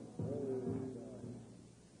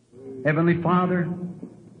 Heavenly Father,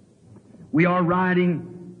 we are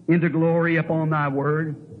riding into glory upon Thy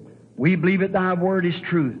Word. We believe that Thy Word is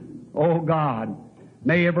truth. Oh God,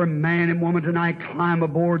 may every man and woman tonight climb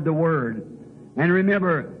aboard the Word. And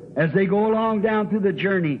remember, as they go along down through the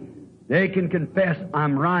journey, they can confess,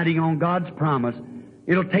 I'm riding on God's promise.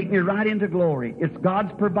 It'll take me right into glory. It's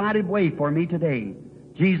God's provided way for me today.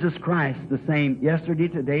 Jesus Christ, the same yesterday,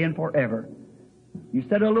 today, and forever. You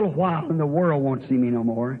said a little while and the world won't see me no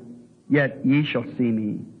more, yet ye shall see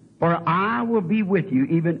me. For I will be with you,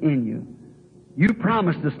 even in you. You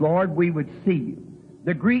promised us, Lord, we would see you.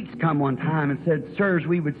 The Greeks come one time and said, sirs,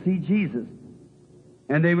 we would see Jesus.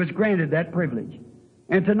 And they was granted that privilege.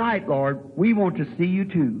 And tonight, Lord, we want to see you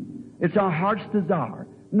too. It's our heart's desire.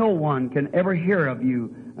 No one can ever hear of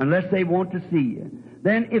you unless they want to see you.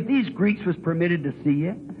 Then if these Greeks was permitted to see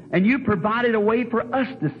you, and you provided a way for us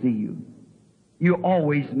to see you, you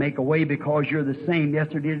always make a way because you're the same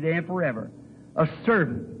yesterday, today, and forever. A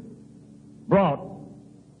servant brought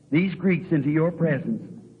these Greeks into your presence,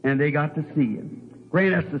 and they got to see you.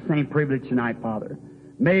 Grant us the same privilege tonight, Father.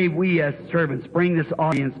 May we as servants bring this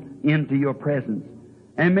audience into your presence.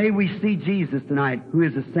 And may we see Jesus tonight, who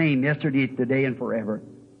is the same yesterday, today, and forever.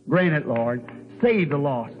 Grant it, Lord. Save the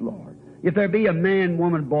lost, Lord. If there be a man,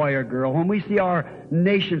 woman, boy, or girl, when we see our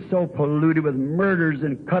nation so polluted with murders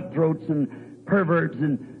and cutthroats and perverts,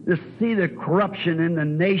 and to see the corruption in the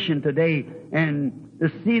nation today, and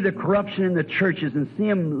to see the corruption in the churches, and see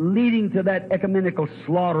them leading to that ecumenical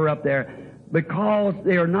slaughter up there, because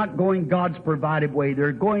they are not going God's provided way.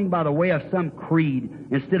 They're going by the way of some creed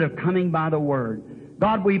instead of coming by the Word.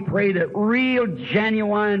 God, we pray that real,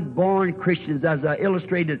 genuine, born Christians, as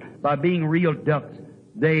illustrated by being real ducks,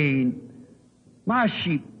 my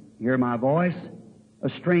sheep hear my voice, a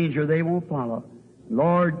stranger they won't follow.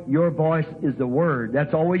 Lord, your voice is the Word.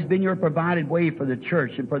 That's always been your provided way for the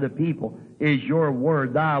church and for the people, is your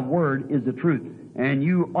Word. Thy Word is the truth, and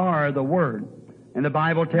you are the Word. And the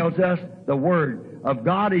Bible tells us the Word of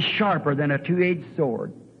God is sharper than a two-edged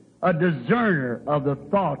sword, a discerner of the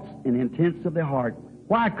thoughts and intents of the heart.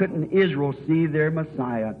 Why couldn't Israel see their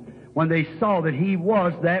Messiah when they saw that He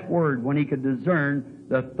was that Word, when He could discern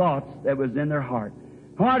the thoughts that was in their heart?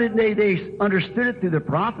 Why didn't they understood it through the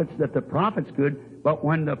prophets, that the prophets could, but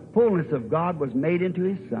when the fullness of God was made into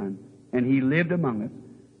His Son, and He lived among us,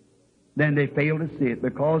 then they failed to see it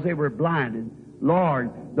because they were blinded.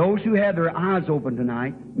 Lord, those who have their eyes open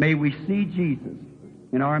tonight, may we see Jesus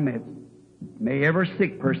in our midst. May every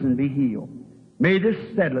sick person be healed. May this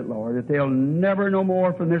settle it, Lord, that they'll never no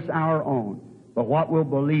more from this hour on, but what will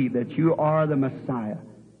believe that you are the Messiah.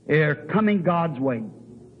 They're coming God's way.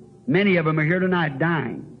 Many of them are here tonight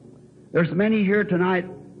dying. There's many here tonight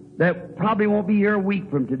that probably won't be here a week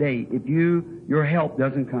from today if your help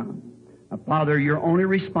doesn't come. Now, Father, you're only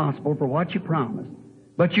responsible for what you promised.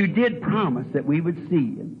 But you did promise that we would see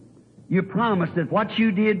you. You promised that what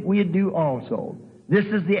you did, we'd do also. This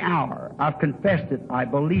is the hour. I've confessed it. I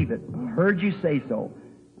believe it. I heard you say so.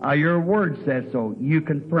 Your word says so. You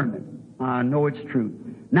confirm it. I know it's true.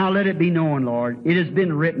 Now let it be known, Lord. It has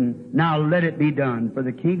been written. Now let it be done for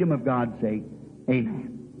the kingdom of God's sake.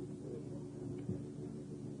 Amen.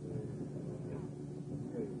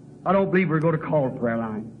 I don't believe we're going to call a prayer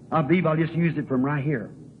line. I believe I'll just use it from right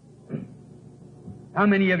here. How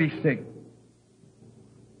many of you sick?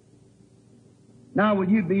 Now, will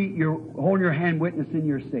you're holding your hand witnessing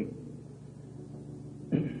you're sick?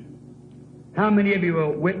 How many of you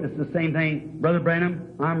will witness the same thing? Brother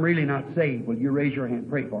Branham, I'm really not saved. Will you raise your hand?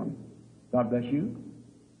 Pray for me. God bless you.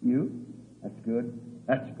 You? That's good.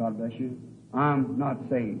 God bless you. I'm not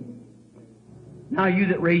saved. Now, you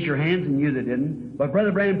that raised your hands and you that didn't. But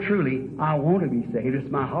Brother Branham, truly, I want to be saved.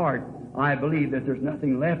 It's my heart. I believe that there's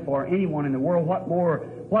nothing left for anyone in the world.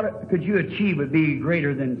 What could you achieve would be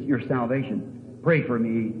greater than your salvation? Pray for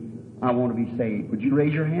me. I want to be saved. Would you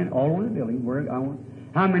raise your hand? All over the building.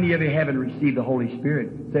 How many of you haven't received the Holy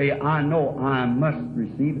Spirit? Say, I know I must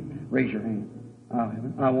receive it. Raise your hand.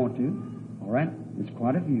 I want to. All right? There's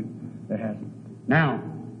quite a few that hasn't. Now,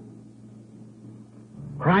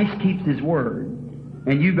 Christ keeps His Word,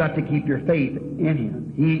 and you've got to keep your faith in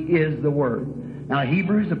Him. He is the Word. Now,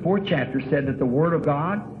 Hebrews, the 4th chapter, said that the Word of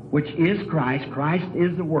God, which is Christ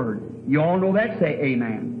is the Word. You all know that? Say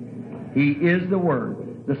amen. He is the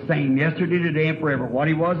Word, the same yesterday, today, and forever. What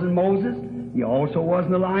He was in Moses, He also was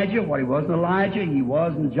in Elijah. What He was in Elijah, He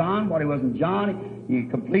was in John. What He was in John, He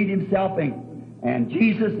completed Himself in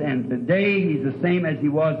Jesus, and today He's the same as He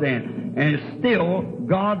was then. And it's still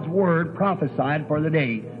God's Word prophesied for the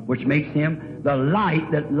day, which makes Him the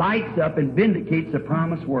light that lights up and vindicates the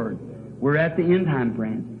promised Word. We're at the end time,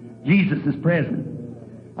 friends. Jesus is present.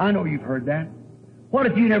 I know you've heard that. What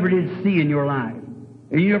if you never did see in your life?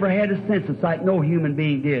 And you never had a sense of sight? No human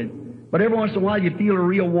being did. But every once in a while you feel a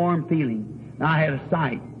real warm feeling. Now, I had a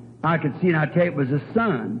sight. I could see, and I tell you, it was the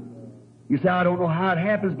sun. You say, I don't know how it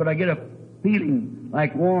happens, but I get a feeling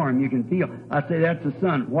like warm. You can feel. I say, that's the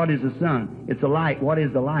sun. What is the sun? It's a light. What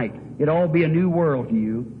is the light? It'd all be a new world to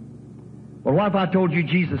you. But what if I told you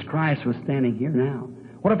Jesus Christ was standing here now?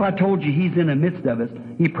 What if I told you He's in the midst of us?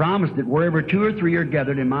 He promised that wherever 2 or 3 are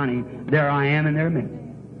gathered in my name, there I am in their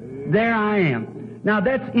midst. There I am. Now,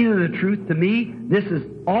 that's either the truth to me, this is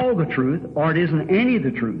all the truth, or it isn't any of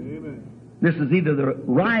the truth. This is either the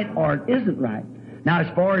right or it isn't right. Now,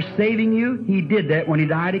 as far as saving you, He did that when He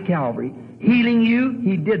died at Calvary. Healing you,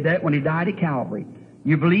 He did that when He died at Calvary.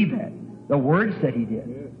 You believe that? The Word said He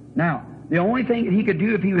did. Now, the only thing that He could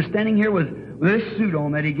do if He was standing here with this suit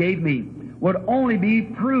on that He gave me would only be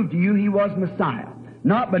prove to you He was Messiah.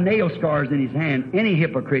 Not by nail scars in His hand. Any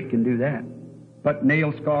hypocrite can do that. But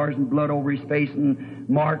nail scars and blood over His face and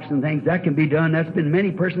marks and things, that can be done. That's been many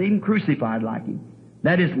persons even crucified like Him.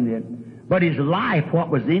 That isn't it. But His life, what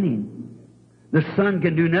was in Him. The Son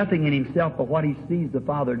can do nothing in Himself but what He sees the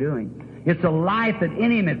Father doing. It's a life that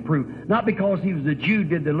in Him it proved. Not because He was a Jew,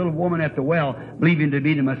 did the little woman at the well believe Him to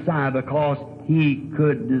be the Messiah, because He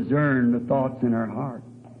could discern the thoughts in her heart.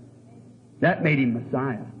 That made Him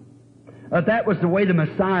Messiah. If that was the way the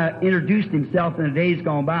Messiah introduced Himself in the days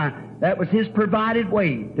gone by, that was His provided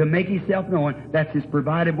way to make Himself known. That's His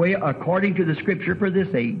provided way according to the Scripture for this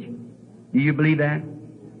age. Do you believe that?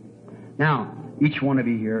 Now, each one of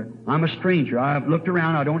you here, I'm a stranger. I've looked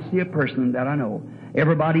around. I don't see a person that I know.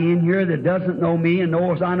 Everybody in here that doesn't know me and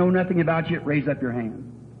knows I know nothing about you, raise up your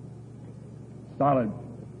hand. Solid.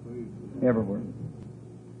 Everywhere.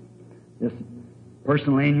 This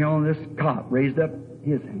person laying here on this cot raised up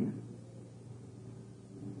his hand.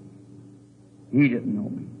 He didn't know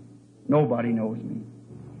me. Nobody knows me.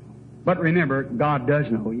 But remember, God does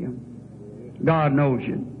know you. God knows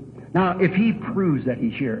you. Now, if He proves that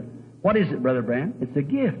He's here, what is it, Brother Brand? It's a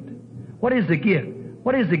gift. What is the gift?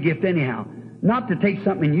 What is the gift anyhow? Not to take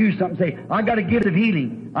something and use something and say, I got a gift of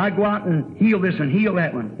healing. I go out and heal this one, heal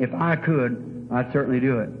that one. If I could, I'd certainly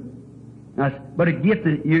do it. But a gift,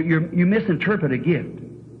 you misinterpret a gift.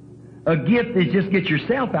 A gift is just get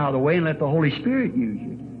yourself out of the way and let the Holy Spirit use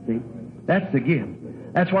you. See? That's the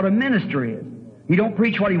gift. That's what a minister is. He don't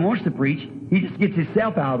preach what he wants to preach. He just gets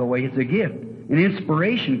himself out of the way. It's a gift. And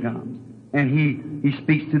inspiration comes. And he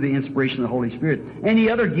speaks to the inspiration of the Holy Spirit. Any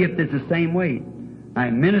other gift is the same way.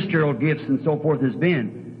 Ministerial gifts and so forth has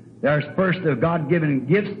been. There's first of God-given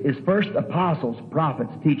gifts is first apostles,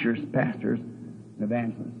 prophets, teachers, pastors, and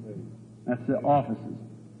evangelists. That's the offices.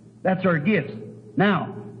 That's our gifts.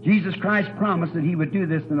 Now, Jesus Christ promised that He would do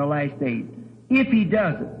this in the last days. If He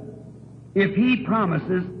does it, if He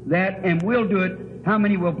promises that and will do it, how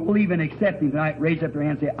many will believe and accept Him tonight? Raise up your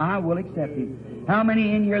hand and say, I will accept Him. How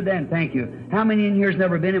many in here then? Thank you. How many in here has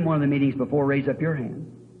never been in one of the meetings before? Raise up your hand.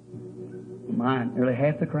 Mine, nearly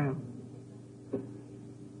half the crowd.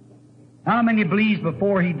 How many believes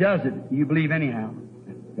before He does it? You believe anyhow.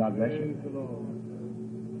 God bless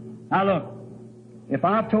you. Now look, if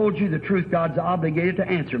I've told you the truth, God's obligated to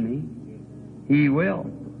answer me. He will.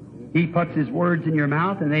 He puts His words in your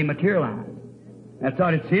mouth and they materialize. That's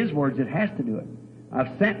not, it's His words, it has to do it.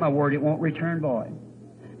 I've sent my word, it won't return void.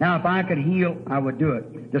 Now, if I could heal, I would do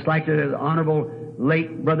it. Just like the Honorable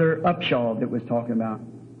late Brother Upshaw that was talking about.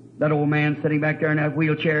 That old man sitting back there in that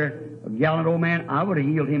wheelchair, a gallant old man, I would have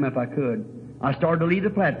healed him if I could. I started to leave the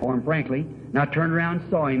platform, frankly, and I turned around and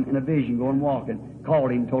saw him in a vision going walking.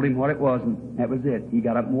 Called him, told him what it was, and that was it. He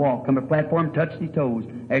got up and walked, come to the platform, touched his toes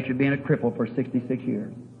after being a cripple for 66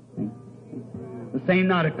 years. The same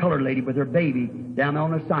night, a colored lady with her baby down there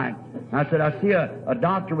on the side. I said, I see a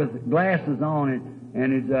doctor with glasses on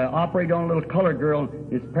and is operating on a little colored girl,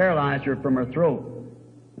 is paralyzed her from her throat.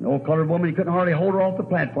 An old colored woman, he couldn't hardly hold her off the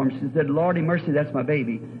platform. She said, Lordy mercy, that's my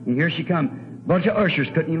baby. And here she comes. A bunch of ushers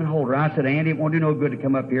couldn't even hold her. I said, Andy, it won't do no good to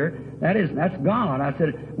come up here. That's God. I said,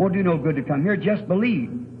 it won't do no good to come here. Just believe.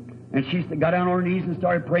 And she got down on her knees and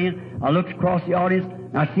started praying. I looked across the audience,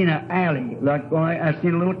 and I seen an alley. I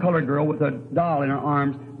seen a little colored girl with a doll in her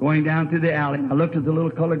arms going down through the alley. I looked at the little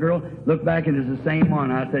colored girl, looked back, and it's the same one.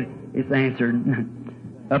 I said, it's answered.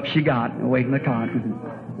 Up she got, away from the cot.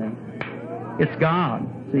 It's God,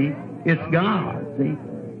 see? It's God, see?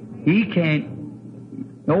 He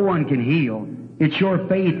can't, no one can heal. It's your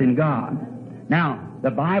faith in God. Now,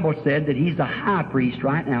 the Bible said that He's a high priest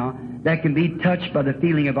right now that can be touched by the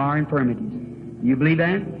feeling of our infirmities. You believe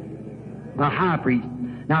that? A high priest.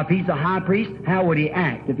 Now, if He's a high priest, how would He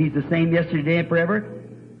act? If He's the same yesterday and forever?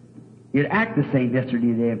 He'd act the same yesterday,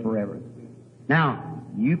 today, and forever. Now,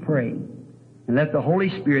 you pray, and let the Holy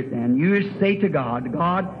Spirit then, you say to God,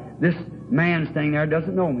 God, this man standing there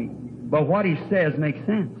doesn't know me, but what he says makes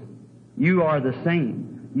sense. You are the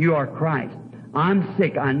same. You are Christ. I'm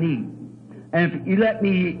sick. I need. And if you let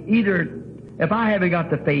me either, if I haven't got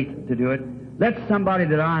the faith to do it, let somebody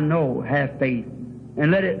that I know have faith,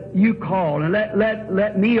 and let it, you call, and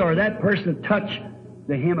let me or that person touch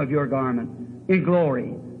the hem of your garment in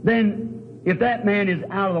glory. Then, if that man is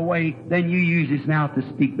out of the way, then you use his mouth to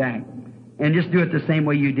speak back. And just do it the same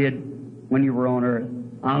way you did when you were on earth.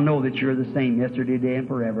 I'll know that you're the same yesterday, today, and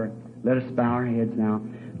forever. Let us bow our heads now.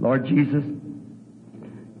 Lord Jesus,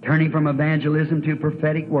 turning from evangelism to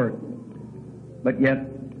prophetic work. But yet,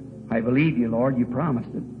 I believe you, Lord. You promised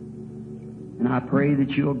it. And I pray that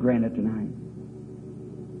you'll grant it tonight.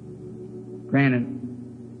 Grant it.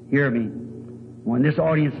 Hear me. When this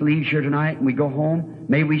audience leaves here tonight and we go home,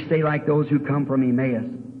 may we say like those who come from Emmaus,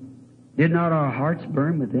 did not our hearts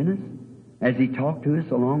burn within us as he talked to us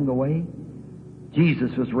along the way?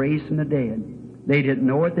 Jesus was raised from the dead. They didn't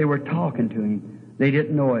know it. They were talking to him. They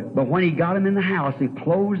didn't know it. But when he got him in the house and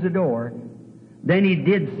closed the door, then he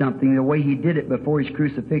did something the way he did it before his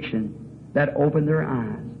crucifixion that opened their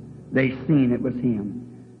eyes. They seen it was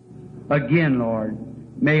him. Again, Lord,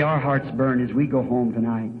 may our hearts burn as we go home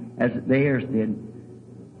tonight, as theirs did.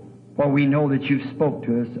 For we know that you spoke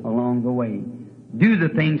to us along the way. Do the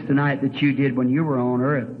things tonight that you did when you were on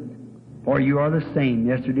earth. For you are the same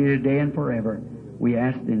yesterday, today, and forever. We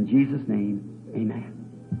ask in Jesus' name. Amen.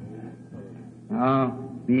 Now,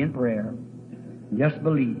 be in prayer. Just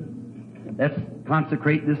believe. Let's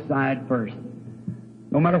consecrate this side first.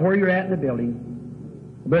 No matter where you're at in the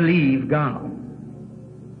building, believe God.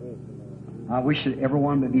 I wish that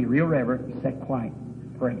everyone would be real reverent and sit quiet.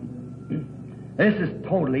 Pray. This is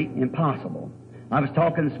totally impossible. I was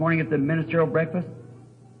talking this morning at the ministerial breakfast.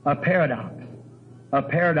 A paradox. A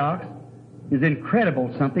paradox is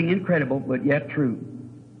incredible, something incredible, but yet true.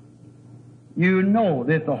 You know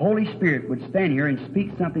that if the Holy Spirit would stand here and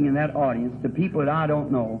speak something in that audience to people that I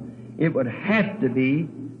don't know, it would have to be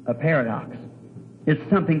a paradox. It's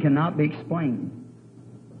something cannot be explained.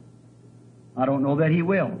 I don't know that He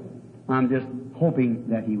will. I'm just hoping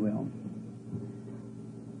that He will.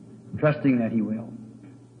 Trusting that He will.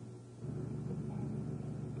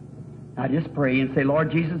 I just pray and say,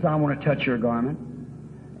 Lord Jesus, I want to touch your garment.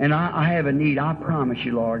 And I have a need. I promise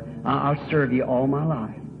you, Lord, I'll serve you all my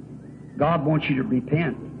life. God wants you to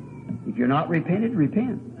repent. If you're not repented,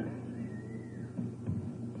 repent.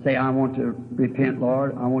 Say, I want to repent,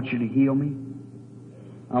 Lord. I want you to heal me.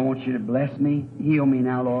 I want you to bless me. Heal me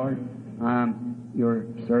now, Lord. I'm your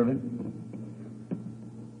servant.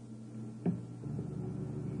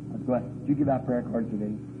 Did you give out prayer cards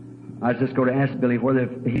today? I was just going to ask Billy whether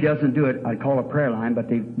if he doesn't do it, I'd call a prayer line, but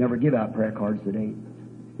they never give out prayer cards today.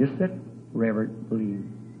 Just sit, reverent, believe.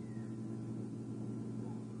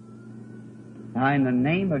 Now, in the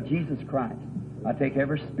name of Jesus Christ, I take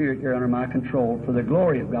every spirit here under my control for the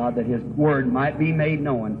glory of God, that His Word might be made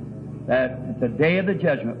known, that at the day of the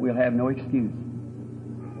judgment we'll have no excuse.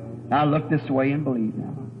 Now look this way and believe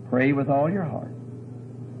now. Pray with all your heart.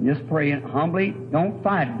 Just pray humbly. Don't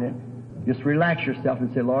fight it. Just relax yourself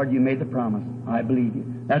and say, Lord, you made the promise. I believe you.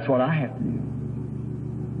 That's what I have to do.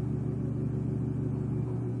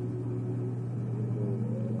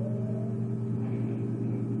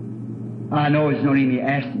 I know it's no need me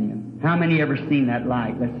asking you. How many ever seen that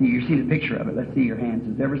light? Let's see. You've seen a picture of it. Let's see your hands.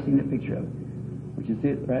 Has ever seen a picture of it? Would you see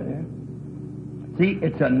it right there? See,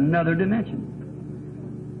 it's another dimension.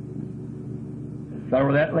 Start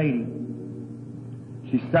with that lady.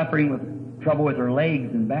 She's suffering with trouble with her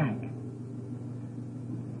legs and back.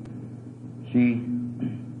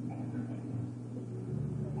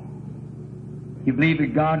 You believe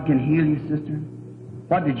that God can heal you, sister?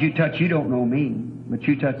 What did you touch? You don't know me, but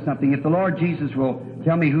you touched something. If the Lord Jesus will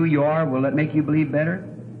tell me who you are, will that make you believe better?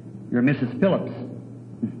 You're Mrs. Phillips.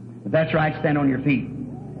 If that's right, stand on your feet.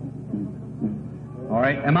 All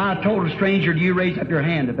right. Am I a total stranger to you? Raise up your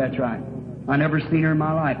hand if that's right. I never seen her in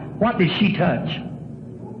my life. What did she touch?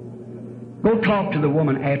 Go talk to the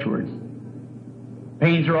woman afterwards.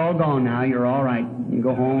 Pains are all gone now. You're all right. You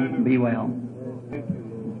go home and be well.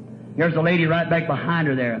 Here's a lady right back behind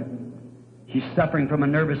her there. She's suffering from a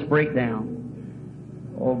nervous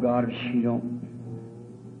breakdown. Oh, God, if she don't.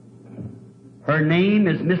 Her name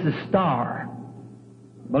is Mrs. Starr.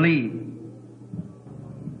 Believe.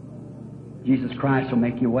 Jesus Christ will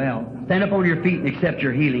make you well. Stand up on your feet and accept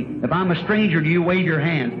your healing. If I'm a stranger to you, wave your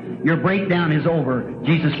hand. Your breakdown is over.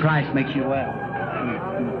 Jesus Christ makes you well.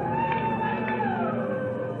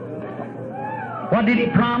 What did He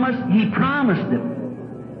promise? He promised it.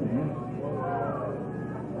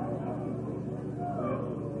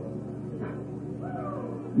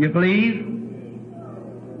 You believe?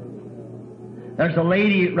 There's a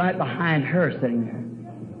lady right behind her sitting there.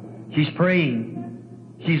 She's praying.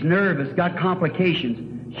 She's nervous, got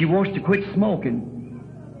complications. She wants to quit smoking.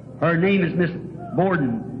 Her name is Miss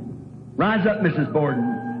Borden. Rise up, Mrs.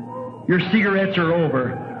 Borden. Your cigarettes are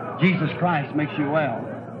over. Jesus Christ makes you well.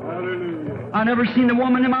 Hallelujah. I've never seen a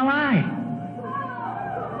woman in my life.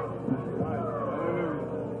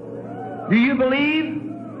 Do you believe?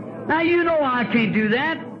 Now you know I can't do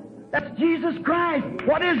that. That's Jesus Christ.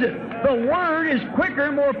 What is it? The Word is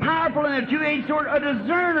quicker, more powerful than a two-edged sword, a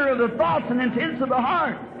discerner of the thoughts and intents of the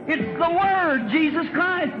heart. It's the Word, Jesus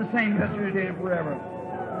Christ, the same yesterday, today, and forever.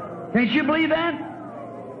 Can't you believe that?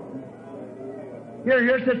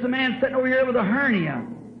 Here sits a man sitting over here with a hernia,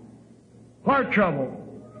 heart trouble.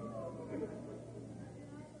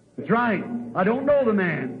 That's right. I don't know the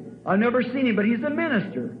man. I've never seen him, but he's a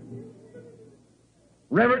minister.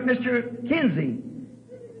 Reverend Mr. Kinsey.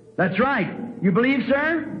 That's right. You believe,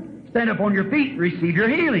 sir? Stand up on your feet and receive your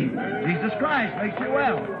healing. Jesus Christ makes you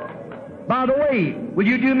well. By the way, will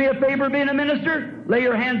you do me a favor being a minister? Lay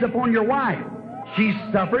your hands upon your wife. She's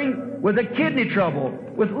suffering with a kidney trouble,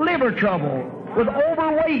 with liver trouble, with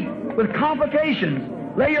overweight, with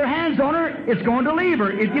complications. Lay your hands on her. It's going to leave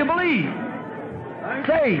her if you believe.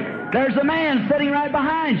 Say, there's a man sitting right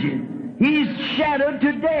behind you. He's shadowed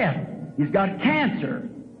to death. He's got cancer.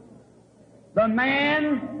 The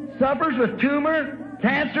man suffers with tumor,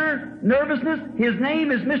 cancer, nervousness. His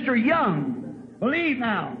name is Mr. Young. Believe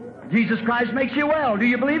now. Jesus Christ makes you well. Do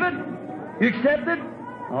you believe it? You accept it?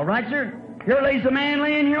 All right, sir. Here lays a man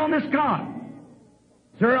laying here on this cot.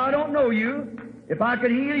 Sir, I don't know you. If I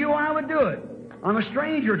could heal you, I would do it. I'm a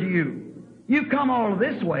stranger to you. You've come all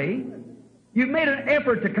this way. You've made an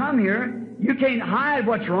effort to come here. You can't hide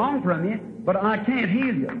what's wrong from you, but I can't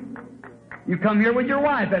heal you. You come here with your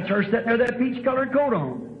wife. That's her sitting there with that peach-colored coat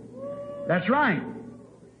on. That's right.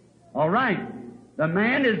 All right. The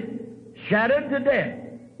man is shattered to death.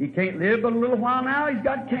 He can't live but a little while now. He's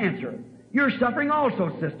got cancer. You're suffering also,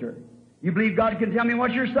 sister. You believe God can tell me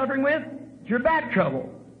what you're suffering with? It's your back trouble.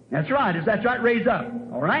 That's right. Is that right? Raise up.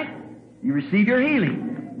 All right? You receive your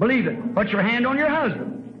healing. Believe it. Put your hand on your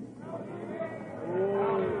husband.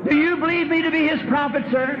 Do you believe me to be His prophet,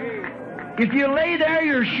 sir? If you lay there,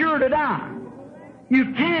 you're sure to die.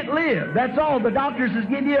 You can't live. That's all. The doctors is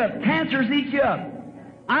getting you up. Cancer's eat you up.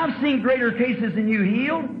 I've seen greater cases than you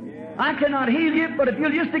healed. I cannot heal you, but if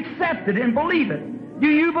you'll just accept it and believe it. Do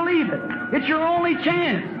you believe it? It's your only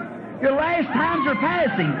chance. Your last times are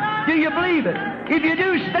passing. Do you believe it? If you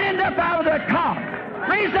do, stand up out of that cot.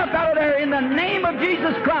 Raise up out of there in the name of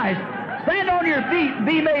Jesus Christ. Stand on your feet and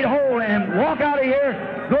be made whole and walk out of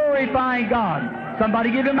here glorifying God.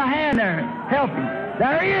 Somebody give him a hand there. Help him.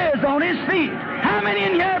 There he is on his feet. How many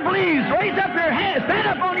in here believes? Raise up your hands. Stand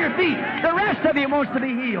up on your feet. The rest of you wants to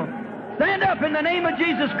be healed. Stand up in the name of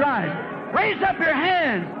Jesus Christ. Raise up your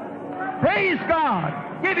hands. Praise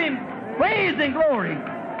God. Give Him praise and glory.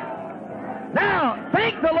 Now,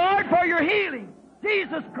 thank the Lord for your healing.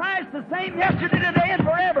 Jesus Christ the same yesterday, today, and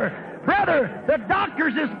forever. Brother, the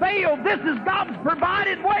doctors has failed. This is God's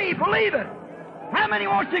provided way. Believe it. How many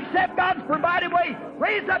wants to accept God's provided way?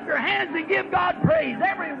 Raise up your hands and give God praise,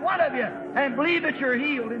 every one of you, and believe that you're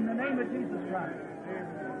healed in the name of Jesus Christ.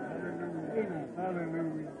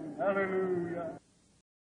 Hallelujah. Hallelujah.